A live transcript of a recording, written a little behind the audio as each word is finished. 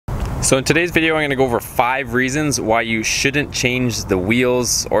So in today's video, I'm going to go over 5 reasons why you shouldn't change the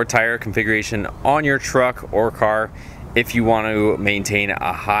wheels or tire configuration on your truck or car if you want to maintain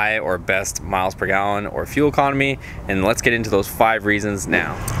a high or best miles per gallon or fuel economy. And let's get into those 5 reasons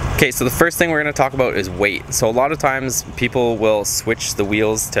now. Okay, so the first thing we're going to talk about is weight. So a lot of times people will switch the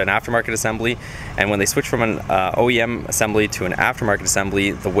wheels to an aftermarket assembly, and when they switch from an OEM assembly to an aftermarket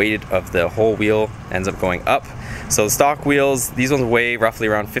assembly, the weight of the whole wheel ends up going up. So the stock wheels, these ones weigh roughly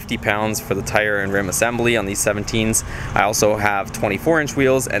around 50 pounds for the tire and rim assembly on these 17s. I also have 24-inch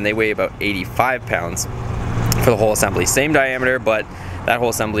wheels, and they weigh about 85 pounds for the whole assembly. Same diameter, but that whole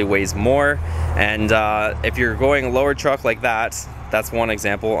assembly weighs more. And if you're going a lower truck like that, that's one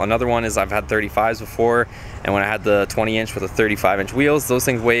example. Another one is I've had 35s before, and when I had the 20-inch with the 35-inch wheels, those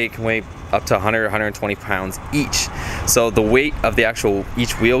things can weigh up to 100 120 pounds each. So the weight of the actual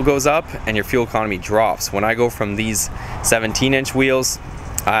each wheel goes up and your fuel economy drops. When I go from these 17-inch wheels,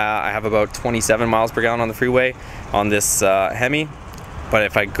 I have about 27 miles per gallon on the freeway on this Hemi. But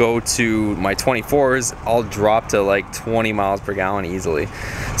if I go to my 24s, I'll drop to like 20 miles per gallon easily.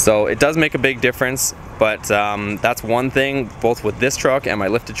 So it does make a big difference, but that's one thing, both with this truck and my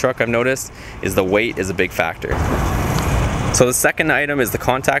lifted truck I've noticed, is the weight is a big factor. So the second item is the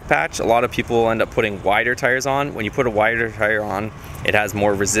contact patch. A lot of people end up putting wider tires on. When you put a wider tire on, it has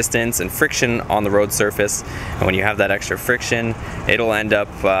more resistance and friction on the road surface, and when you have that extra friction, it'll end up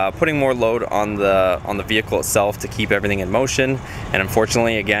putting more load on the vehicle itself to keep everything in motion, and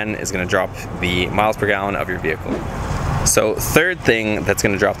unfortunately, again, is going to drop the miles per gallon of your vehicle. So third thing that's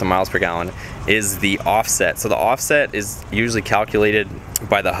going to drop the miles per gallon is the offset. So the offset is usually calculated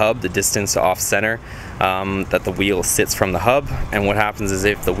by the hub, the distance off center that the wheel sits from the hub. And what happens is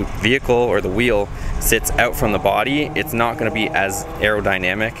if the vehicle or the wheel sits out from the body, it's not going to be as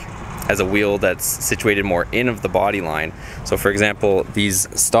aerodynamic as a wheel that's situated more in of the body line. So for example, these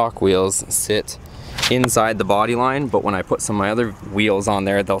stock wheels sit inside the body line, but when I put some of my other wheels on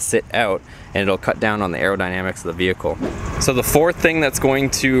there, they'll sit out and it'll cut down on the aerodynamics of the vehicle. So the fourth thing that's going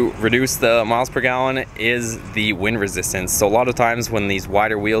to reduce the miles per gallon is the wind resistance. So a lot of times when these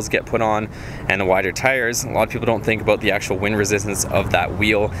wider wheels get put on and the wider tires, a lot of people don't think about the actual wind resistance of that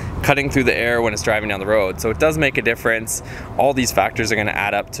wheel cutting through the air when it's driving down the road. So it does make a difference. All these factors are going to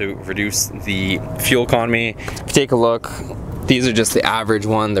add up to reduce the fuel economy. If you take a look, these are just the average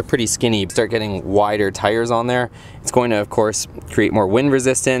one. They're pretty skinny. Start getting wider tires on there, it's going to, of course, create more wind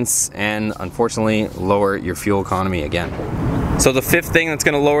resistance and unfortunately lower your fuel economy again. So the fifth thing that's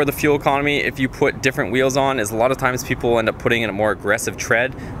going to lower the fuel economy if you put different wheels on is a lot of times people end up putting in a more aggressive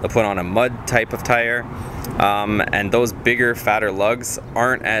tread. They'll put on a mud type of tire, and those bigger, fatter lugs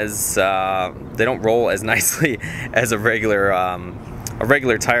aren't as, they don't roll as nicely as a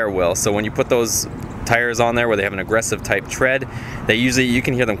regular tire will. So when you put those tires on there where they have an aggressive type tread, they usually, you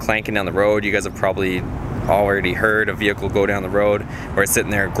can hear them clanking down the road. You guys have probably already heard a vehicle go down the road where it's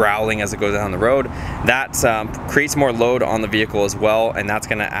sitting there growling as it goes down the road. That creates more load on the vehicle as well, and that's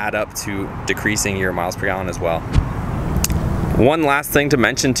going to add up to decreasing your miles per gallon as well. One last thing to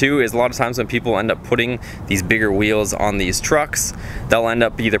mention too is a lot of times when people end up putting these bigger wheels on these trucks, they'll end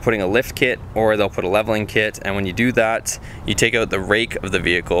up either putting a lift kit or they'll put a leveling kit, and when you do that, you take out the rake of the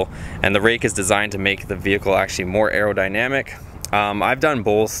vehicle, and the rake is designed to make the vehicle actually more aerodynamic. I've done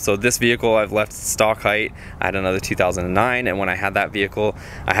both. So this vehicle I've left stock height. I had another 2009, and when I had that vehicle,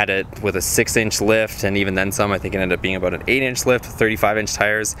 I had it with a 6-inch lift, and even then some. I think it ended up being about an 8-inch lift, 35-inch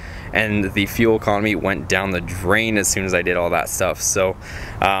tires, and the fuel economy went down the drain as soon as I did all that stuff. So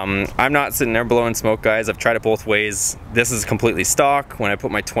I'm not sitting there blowing smoke, guys. I've tried it both ways. This is completely stock. When I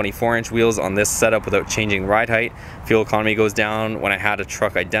put my 24-inch wheels on this setup without changing ride height, fuel economy goes down. When I had a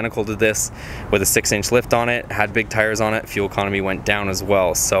truck identical to this with a 6-inch lift on it, had big tires on it, fuel economy went down as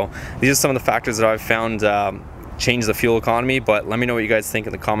well. So these are some of the factors that I've found change the fuel economy, but let me know what you guys think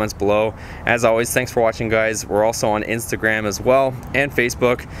in the comments below. As always, thanks for watching, guys. We're also on Instagram as well and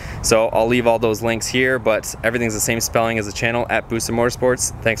Facebook, so I'll leave all those links here, but everything's the same spelling as the channel, at Boosted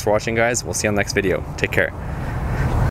Motorsports. Thanks for watching, guys. We'll see you on the next video. Take care.